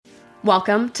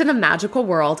Welcome to the magical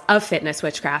world of Fitness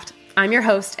Witchcraft. I'm your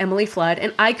host, Emily Flood,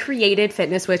 and I created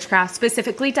Fitness Witchcraft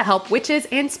specifically to help witches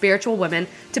and spiritual women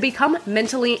to become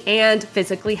mentally and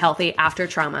physically healthy after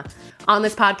trauma. On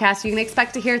this podcast, you can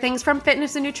expect to hear things from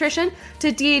fitness and nutrition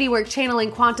to deity work,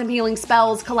 channeling, quantum healing,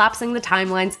 spells, collapsing the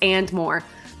timelines, and more.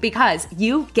 Because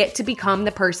you get to become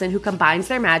the person who combines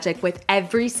their magic with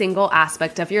every single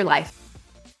aspect of your life.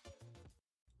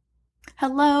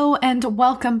 Hello and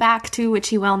welcome back to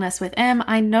Witchy Wellness with Em.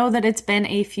 I know that it's been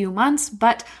a few months,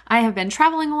 but I have been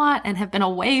traveling a lot and have been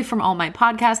away from all my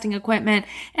podcasting equipment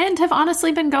and have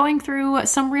honestly been going through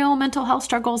some real mental health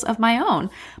struggles of my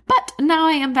own. But now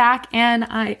I am back and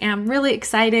I am really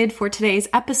excited for today's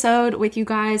episode with you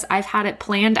guys. I've had it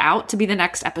planned out to be the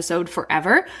next episode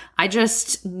forever. I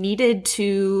just needed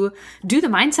to do the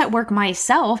mindset work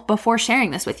myself before sharing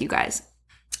this with you guys.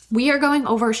 We are going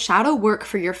over shadow work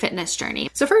for your fitness journey.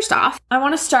 So first off, I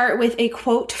want to start with a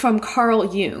quote from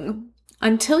Carl Jung.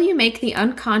 Until you make the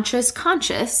unconscious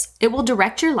conscious, it will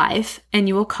direct your life and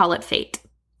you will call it fate.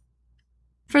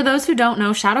 For those who don't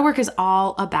know, shadow work is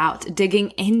all about digging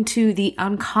into the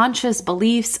unconscious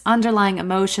beliefs, underlying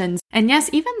emotions, and yes,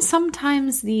 even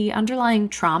sometimes the underlying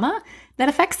trauma that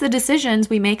affects the decisions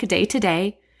we make day to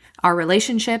day, our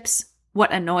relationships,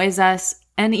 what annoys us,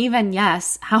 and even,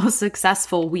 yes, how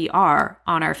successful we are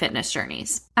on our fitness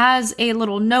journeys. As a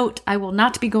little note, I will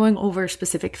not be going over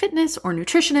specific fitness or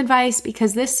nutrition advice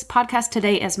because this podcast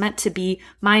today is meant to be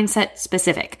mindset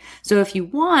specific. So if you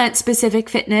want specific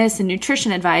fitness and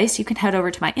nutrition advice, you can head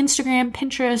over to my Instagram,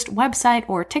 Pinterest, website,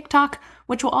 or TikTok,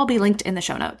 which will all be linked in the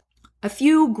show notes. A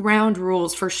few ground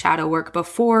rules for shadow work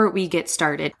before we get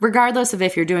started, regardless of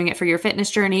if you're doing it for your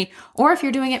fitness journey or if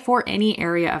you're doing it for any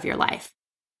area of your life.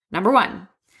 Number one,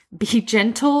 be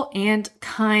gentle and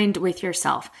kind with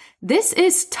yourself. This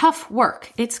is tough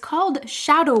work. It's called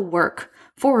shadow work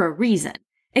for a reason.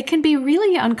 It can be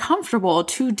really uncomfortable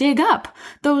to dig up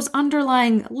those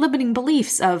underlying limiting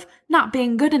beliefs of not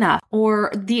being good enough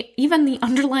or even the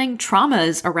underlying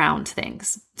traumas around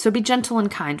things. So be gentle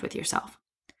and kind with yourself.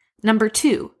 Number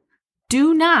two,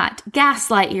 do not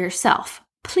gaslight yourself,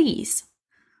 please.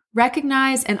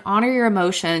 Recognize and honor your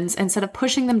emotions instead of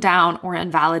pushing them down or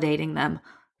invalidating them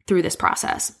through this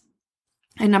process.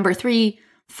 And number three,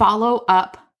 follow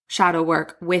up shadow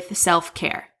work with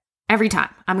self-care. Every time.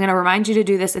 I'm going to remind you to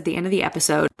do this at the end of the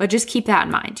episode, but just keep that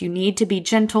in mind. You need to be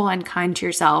gentle and kind to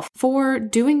yourself for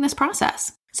doing this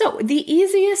process. So the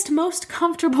easiest, most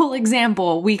comfortable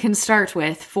example we can start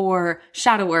with for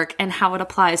shadow work and how it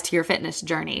applies to your fitness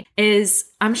journey is,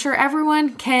 I'm sure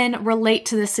everyone can relate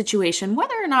to this situation,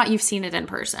 whether or not you've seen it in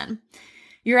person.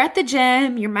 You're at the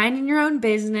gym, you're minding your own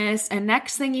business, and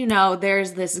next thing you know,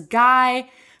 there's this guy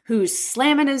who's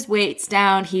slamming his weights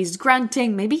down, he's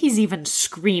grunting, maybe he's even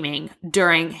screaming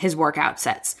during his workout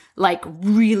sets, like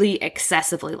really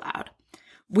excessively loud.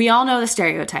 We all know the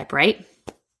stereotype, right?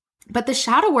 But the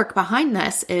shadow work behind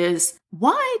this is,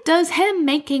 why does him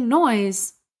making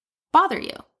noise bother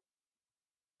you?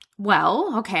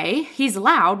 Well, okay, he's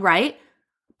loud, right?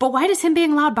 But why does him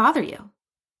being loud bother you?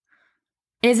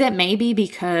 Is it maybe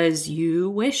because you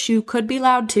wish you could be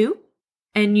loud too?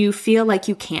 And you feel like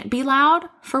you can't be loud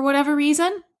for whatever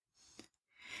reason?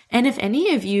 And if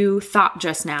any of you thought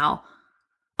just now,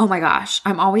 oh my gosh,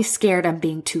 I'm always scared I'm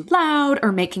being too loud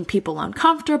or making people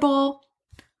uncomfortable,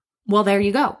 well, there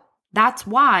you go. That's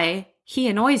why he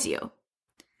annoys you.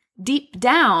 Deep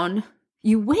down,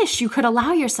 you wish you could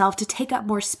allow yourself to take up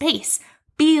more space,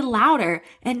 be louder,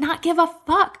 and not give a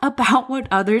fuck about what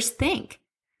others think.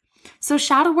 So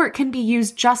shadow work can be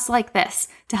used just like this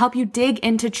to help you dig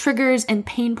into triggers and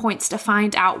pain points to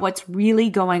find out what's really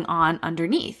going on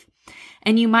underneath.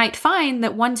 And you might find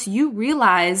that once you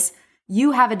realize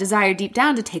you have a desire deep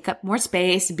down to take up more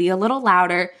space, be a little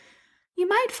louder, you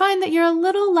might find that you're a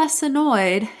little less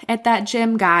annoyed at that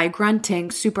gym guy grunting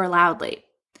super loudly.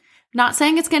 Not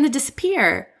saying it's going to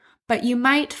disappear, but you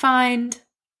might find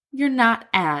you're not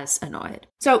as annoyed.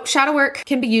 So shadow work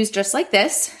can be used just like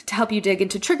this to help you dig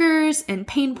into triggers and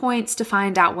pain points to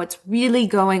find out what's really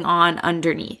going on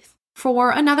underneath.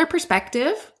 For another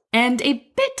perspective and a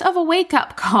bit of a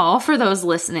wake-up call for those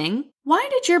listening, why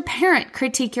did your parent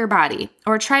critique your body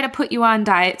or try to put you on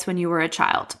diets when you were a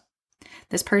child?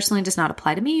 This personally does not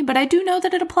apply to me, but I do know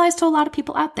that it applies to a lot of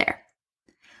people out there.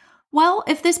 Well,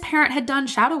 if this parent had done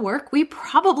shadow work, we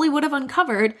probably would have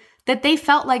uncovered that they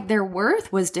felt like their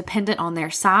worth was dependent on their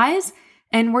size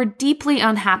and were deeply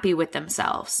unhappy with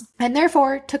themselves, and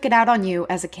therefore took it out on you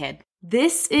as a kid.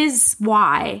 This is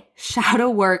why shadow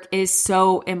work is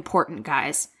so important,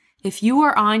 guys. If you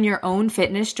are on your own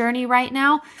fitness journey right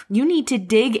now, you need to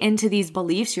dig into these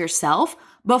beliefs yourself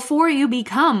before you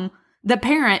become the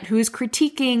parent who's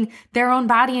critiquing their own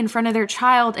body in front of their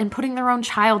child and putting their own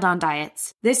child on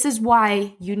diets. This is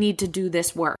why you need to do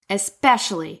this work,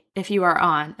 especially if you are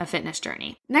on a fitness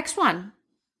journey. Next one.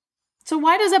 So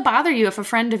why does it bother you if a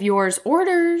friend of yours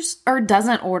orders or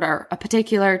doesn't order a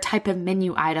particular type of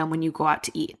menu item when you go out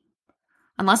to eat?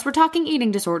 Unless we're talking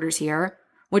eating disorders here,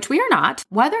 which we are not,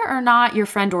 whether or not your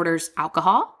friend orders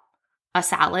alcohol, a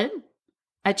salad,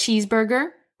 a cheeseburger,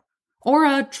 or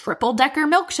a triple-decker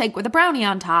milkshake with a brownie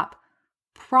on top,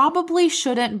 probably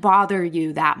shouldn't bother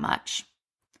you that much.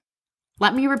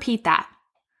 Let me repeat that.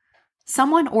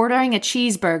 Someone ordering a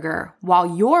cheeseburger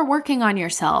while you're working on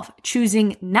yourself,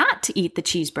 choosing not to eat the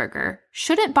cheeseburger,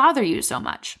 shouldn't bother you so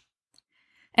much.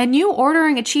 And you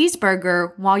ordering a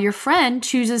cheeseburger while your friend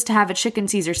chooses to have a chicken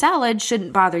Caesar salad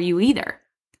shouldn't bother you either.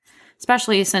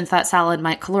 Especially since that salad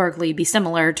might calorically be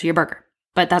similar to your burger.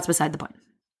 But that's beside the point.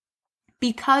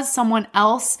 Because someone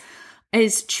else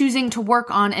is choosing to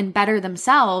work on and better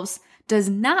themselves does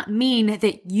not mean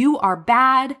that you are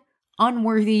bad,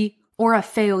 unworthy, or a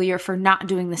failure for not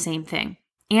doing the same thing,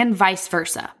 and vice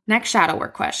versa. Next shadow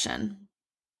work question.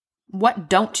 What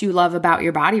don't you love about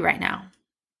your body right now?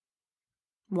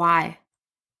 Why?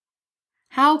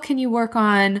 How can you work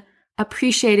on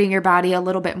appreciating your body a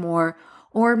little bit more,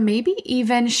 or maybe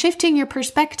even shifting your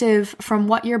perspective from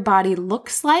what your body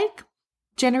looks like,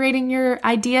 generating your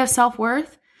idea of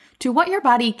self-worth, to what your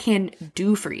body can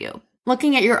do for you?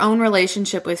 Looking at your own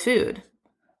relationship with food.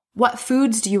 What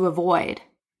foods do you avoid?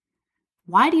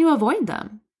 Why do you avoid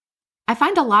them? I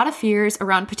find a lot of fears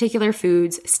around particular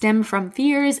foods stem from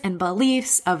fears and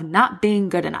beliefs of not being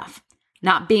good enough,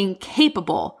 not being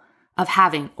capable of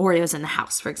having Oreos in the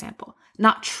house, for example,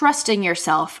 not trusting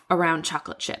yourself around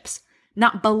chocolate chips,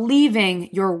 not believing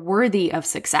you're worthy of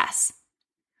success.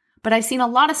 But I've seen a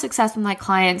lot of success with my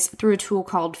clients through a tool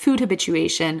called food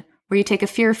habituation, where you take a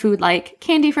fear food like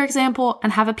candy, for example,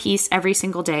 and have a piece every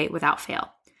single day without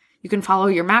fail. You can follow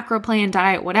your macro plan,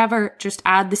 diet, whatever, just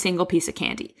add the single piece of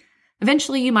candy.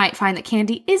 Eventually, you might find that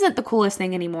candy isn't the coolest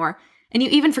thing anymore, and you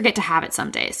even forget to have it some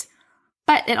days.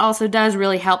 But it also does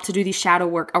really help to do the shadow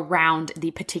work around the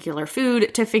particular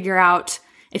food to figure out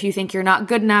if you think you're not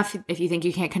good enough, if you think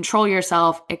you can't control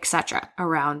yourself, etc.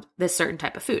 around this certain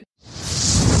type of food.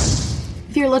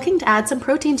 If you're looking to add some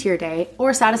protein to your day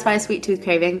or satisfy a sweet tooth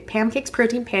craving, Pancakes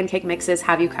Protein Pancake Mixes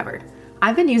have you covered.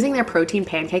 I've been using their protein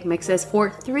pancake mixes for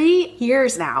 3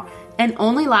 years now, and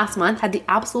only last month had the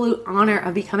absolute honor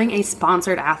of becoming a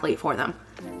sponsored athlete for them.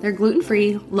 They're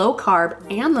gluten-free,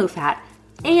 low-carb, and low-fat,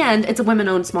 and it's a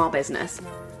women-owned small business.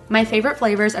 My favorite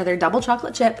flavors are their double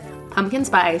chocolate chip, pumpkin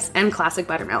spice, and classic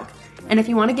buttermilk. And if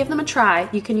you want to give them a try,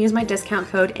 you can use my discount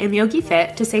code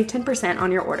MYogiFit to save 10%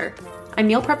 on your order. I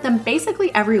meal prep them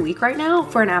basically every week right now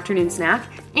for an afternoon snack,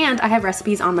 and I have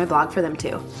recipes on my blog for them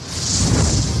too.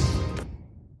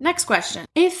 Next question.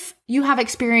 If you have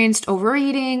experienced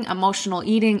overeating, emotional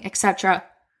eating, etc.,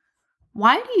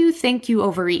 why do you think you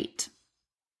overeat?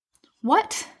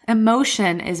 What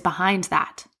emotion is behind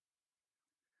that?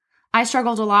 I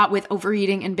struggled a lot with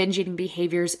overeating and binge eating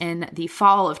behaviors in the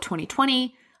fall of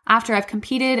 2020 after I've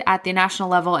competed at the national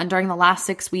level, and during the last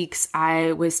 6 weeks,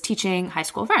 I was teaching high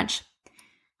school French.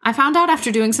 I found out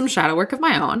after doing some shadow work of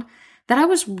my own that I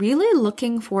was really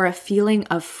looking for a feeling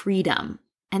of freedom.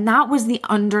 And that was the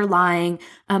underlying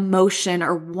emotion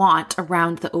or want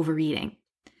around the overeating.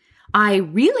 I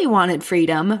really wanted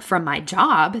freedom from my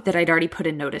job that I'd already put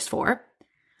in notice for.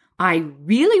 I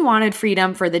really wanted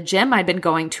freedom for the gym I'd been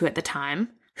going to at the time,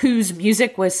 whose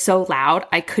music was so loud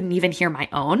I couldn't even hear my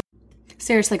own.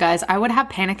 Seriously, guys, I would have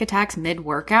panic attacks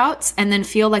mid-workouts and then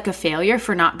feel like a failure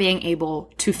for not being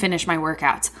able to finish my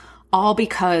workouts, all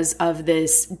because of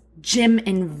this gym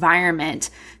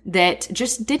environment that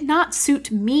just did not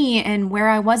suit me and where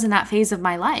I was in that phase of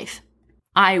my life.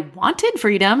 I wanted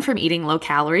freedom from eating low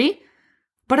calorie,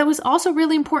 but it was also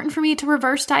really important for me to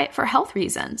reverse diet for health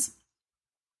reasons.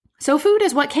 So food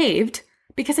is what caved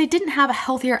because I didn't have a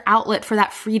healthier outlet for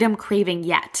that freedom craving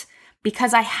yet,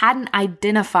 because I hadn't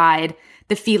identified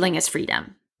the feeling as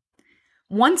freedom.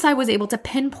 Once I was able to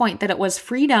pinpoint that it was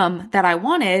freedom that I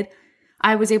wanted,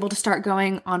 I was able to start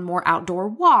going on more outdoor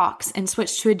walks and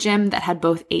switch to a gym that had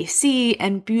both AC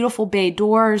and beautiful bay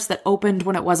doors that opened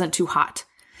when it wasn't too hot.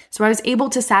 So I was able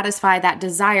to satisfy that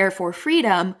desire for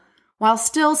freedom while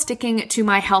still sticking to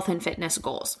my health and fitness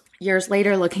goals. Years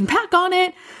later, looking back on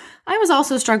it, I was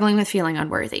also struggling with feeling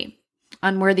unworthy.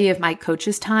 Unworthy of my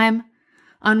coach's time,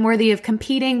 unworthy of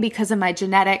competing because of my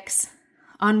genetics,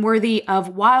 unworthy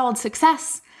of wild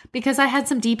success because I had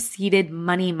some deep-seated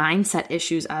money mindset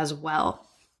issues as well.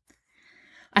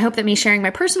 I hope that me sharing my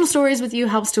personal stories with you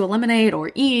helps to eliminate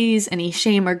or ease any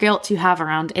shame or guilt you have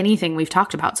around anything we've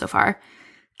talked about so far.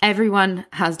 Everyone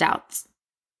has doubts.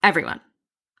 Everyone.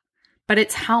 But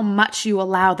it's how much you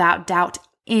allow that doubt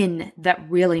in that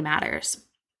really matters.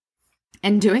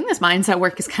 And doing this mindset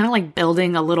work is kind of like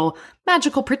building a little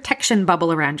magical protection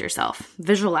bubble around yourself.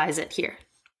 Visualize it here.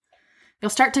 You'll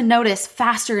start to notice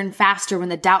faster and faster when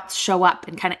the doubts show up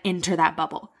and kind of enter that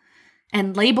bubble,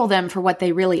 and label them for what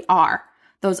they really are,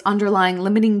 those underlying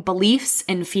limiting beliefs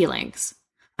and feelings,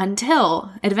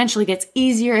 until it eventually gets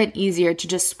easier and easier to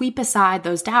just sweep aside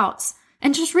those doubts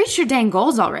and just reach your dang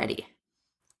goals already.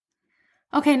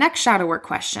 Okay, next shadow work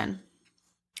question.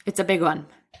 It's a big one.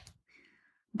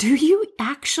 Do you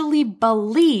actually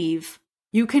believe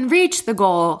you can reach the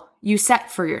goal you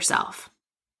set for yourself?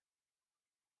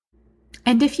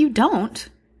 And if you don't,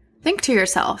 think to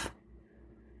yourself,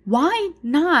 why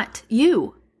not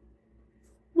you?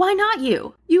 Why not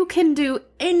you? You can do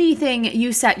anything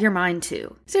you set your mind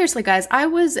to. Seriously, guys, I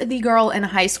was the girl in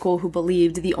high school who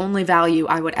believed the only value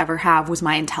I would ever have was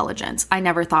my intelligence. I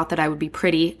never thought that I would be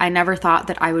pretty. I never thought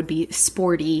that I would be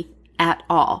sporty at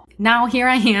all. Now here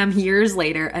I am, years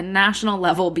later, a national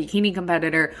level bikini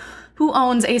competitor who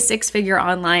owns a 6-figure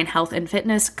online health and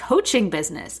fitness coaching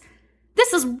business.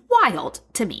 This is wild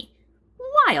to me.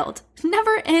 Wild.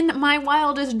 Never in my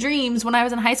wildest dreams when I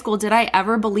was in high school did I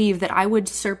ever believe that I would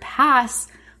surpass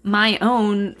my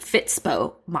own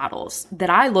Fitspo models that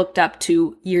I looked up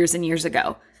to years and years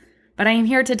ago. But I am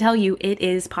here to tell you it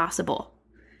is possible.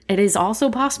 It is also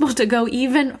possible to go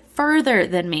even further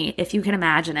than me, if you can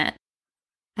imagine it.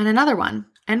 And another one,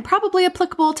 and probably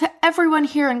applicable to everyone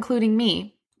here, including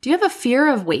me. Do you have a fear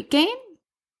of weight gain?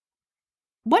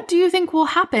 What do you think will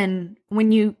happen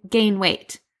when you gain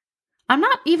weight? I'm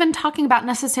not even talking about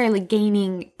necessarily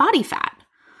gaining body fat.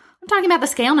 I'm talking about the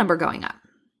scale number going up.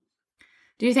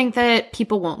 Do you think that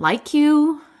people won't like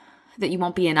you? That you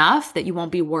won't be enough? That you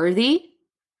won't be worthy?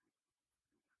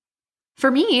 For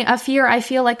me, a fear I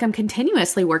feel like I'm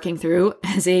continuously working through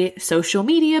as a social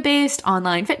media-based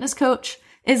online fitness coach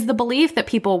is the belief that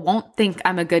people won't think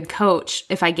I'm a good coach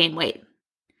if I gain weight.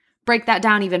 Break that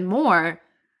down even more.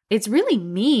 It's really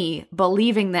me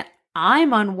believing that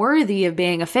I'm unworthy of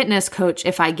being a fitness coach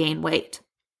if I gain weight.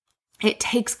 It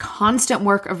takes constant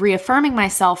work of reaffirming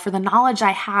myself for the knowledge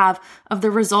I have of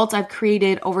the results I've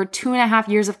created over 2.5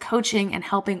 years of coaching and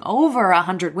helping over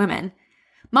 100 women,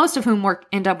 most of whom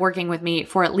end up working with me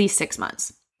for at least 6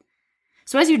 months.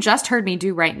 So as you just heard me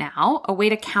do right now, a way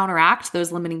to counteract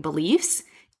those limiting beliefs,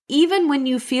 even when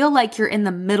you feel like you're in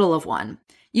the middle of one,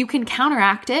 you can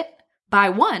counteract it by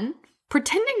 1,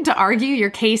 pretending to argue your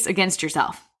case against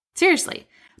yourself. Seriously,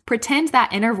 pretend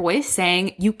that inner voice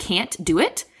saying you can't do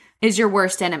it is your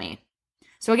worst enemy.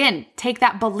 So again, take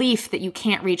that belief that you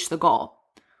can't reach the goal.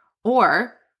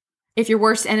 Or if your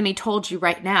worst enemy told you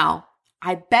right now,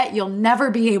 I bet you'll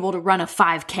never be able to run a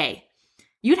 5K,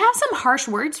 you'd have some harsh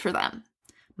words for them.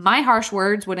 My harsh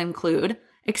words would include,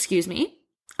 excuse me,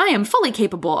 I am fully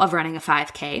capable of running a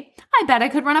 5K. I bet I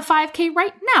could run a 5K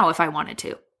right now if I wanted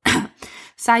to.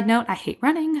 Side note, I hate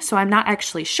running, so I'm not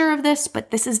actually sure of this, but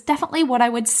this is definitely what I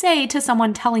would say to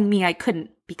someone telling me I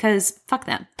couldn't, because fuck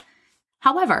them.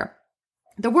 However,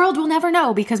 the world will never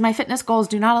know because my fitness goals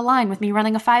do not align with me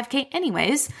running a 5K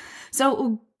anyways,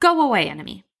 so go away,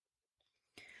 enemy.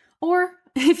 Or,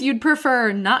 if you'd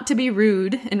prefer not to be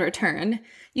rude in return,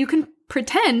 you can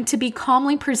pretend to be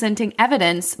calmly presenting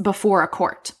evidence before a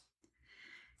court.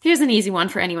 Here's an easy one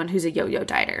for anyone who's a yo-yo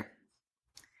dieter.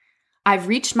 I've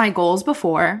reached my goals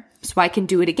before, so I can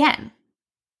do it again.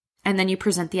 And then you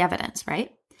present the evidence,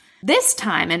 right? This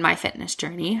time in my fitness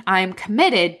journey, I am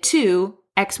committed to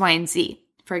X, Y, and Z.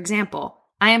 For example,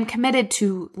 I am committed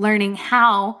to learning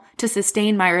how to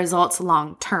sustain my results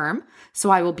long term,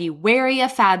 so I will be wary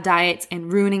of fad diets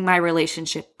and ruining my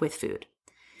relationship with food.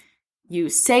 You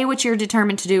say what you're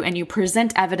determined to do and you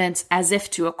present evidence as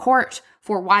if to a court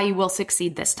for why you will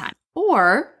succeed this time.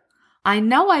 Or, I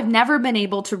know I've never been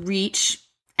able to reach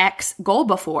X goal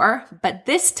before, but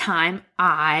this time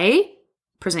I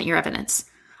present your evidence.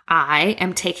 I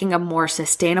am taking a more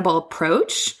sustainable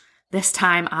approach. This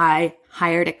time I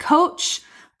hired a coach,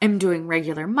 am doing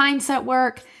regular mindset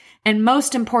work, and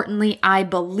most importantly, I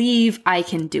believe I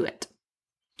can do it.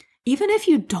 Even if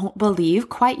you don't believe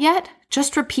quite yet,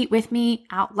 just repeat with me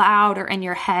out loud or in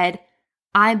your head,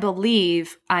 I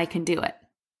believe I can do it.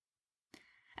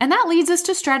 And that leads us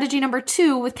to strategy number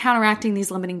 2 with counteracting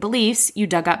these limiting beliefs you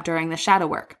dug up during the shadow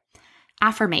work.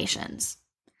 Affirmations.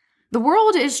 The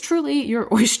world is truly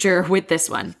your oyster with this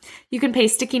one. You can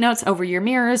paste sticky notes over your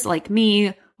mirrors like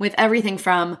me with everything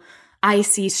from I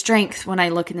see strength when I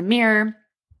look in the mirror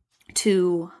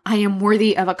to I am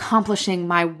worthy of accomplishing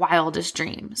my wildest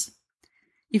dreams.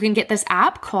 You can get this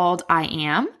app called I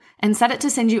Am and set it to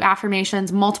send you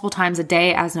affirmations multiple times a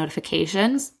day as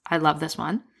notifications. I love this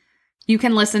one. You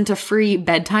can listen to free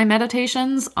bedtime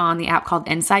meditations on the app called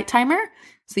Insight Timer,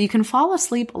 so you can fall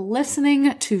asleep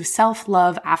listening to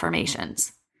self-love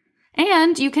affirmations.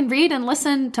 And you can read and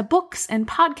listen to books and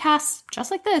podcasts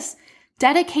just like this,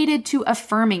 dedicated to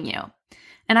affirming you.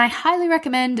 And I highly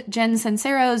recommend Jen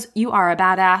Sincero's You Are a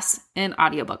Badass in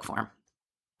audiobook form.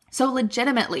 So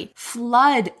legitimately,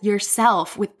 flood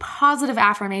yourself with positive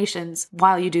affirmations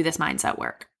while you do this mindset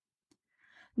work.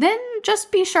 Then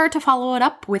just be sure to follow it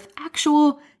up with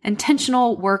actual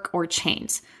intentional work or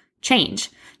change.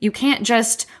 You can't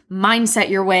just mindset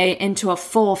your way into a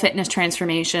full fitness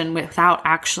transformation without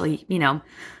actually,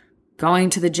 going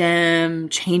to the gym,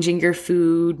 changing your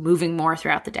food, moving more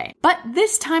throughout the day. But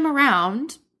this time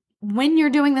around, when you're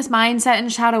doing this mindset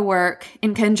and shadow work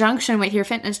in conjunction with your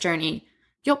fitness journey,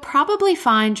 you'll probably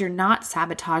find you're not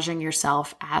sabotaging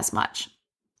yourself as much.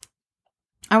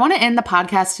 I want to end the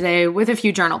podcast today with a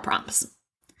few journal prompts.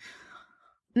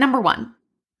 Number 1,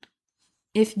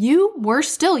 if you were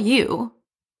still you,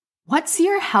 what's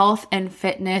your health and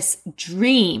fitness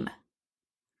dream?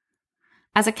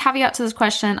 As a caveat to this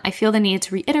question, I feel the need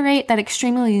to reiterate that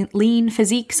extremely lean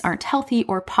physiques aren't healthy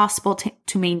or possible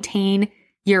to maintain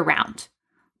year-round.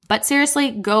 But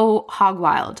seriously, go hog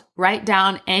wild. Write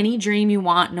down any dream you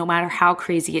want, no matter how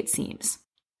crazy it seems.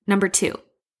 Number 2,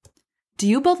 do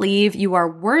you believe you are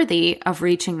worthy of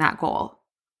reaching that goal?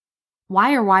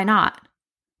 Why or why not?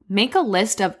 Make a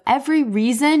list of every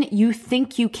reason you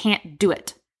think you can't do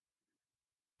it.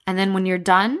 And then when you're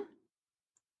done,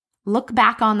 look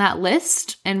back on that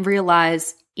list and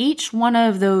realize each one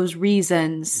of those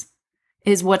reasons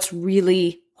is what's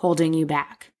really holding you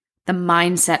back. The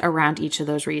mindset around each of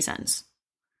those reasons.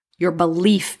 Your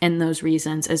belief in those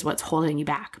reasons is what's holding you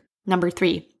back. Number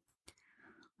 3,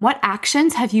 what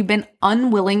actions have you been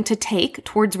unwilling to take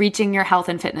towards reaching your health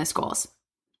and fitness goals?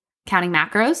 Counting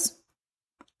macros?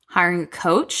 Hiring a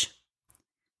coach?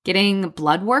 Getting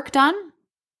blood work done?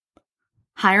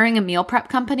 Hiring a meal prep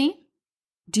company?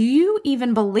 Do you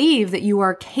even believe that you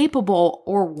are capable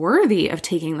or worthy of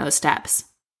taking those steps?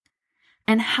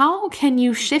 And how can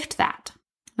you shift that?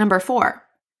 Number 4,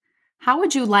 how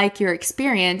would you like your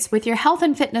experience with your health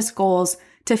and fitness goals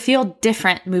to feel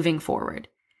different moving forward,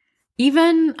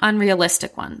 even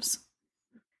unrealistic ones?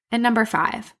 And number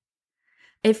 5,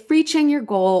 if reaching your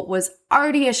goal was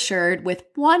already assured with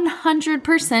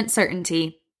 100%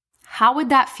 certainty, how would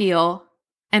that feel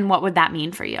and what would that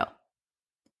mean for you?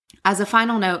 As a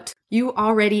final note, you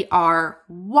already are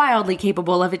wildly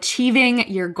capable of achieving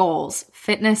your goals,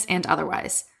 fitness and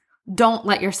otherwise. Don't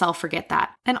let yourself forget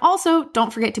that. And also,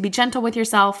 don't forget to be gentle with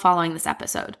yourself following this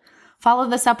episode. Follow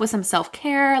this up with some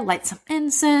self-care, light some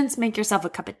incense, make yourself a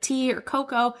cup of tea or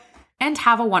cocoa, and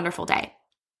have a wonderful day.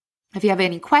 If you have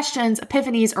any questions,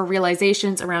 epiphanies, or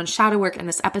realizations around shadow work in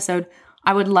this episode,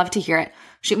 I would love to hear it.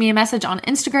 Shoot me a message on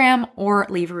Instagram or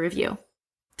leave a review.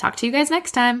 Talk to you guys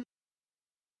next time.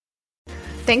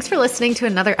 Thanks for listening to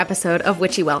another episode of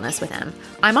Witchy Wellness with Em.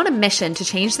 I'm on a mission to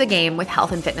change the game with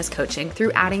health and fitness coaching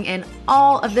through adding in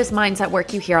all of this mindset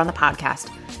work you hear on the podcast.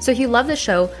 So if you love the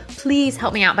show, please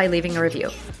help me out by leaving a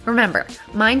review. Remember,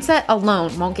 mindset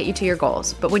alone won't get you to your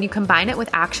goals, but when you combine it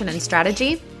with action and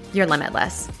strategy, you're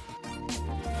limitless.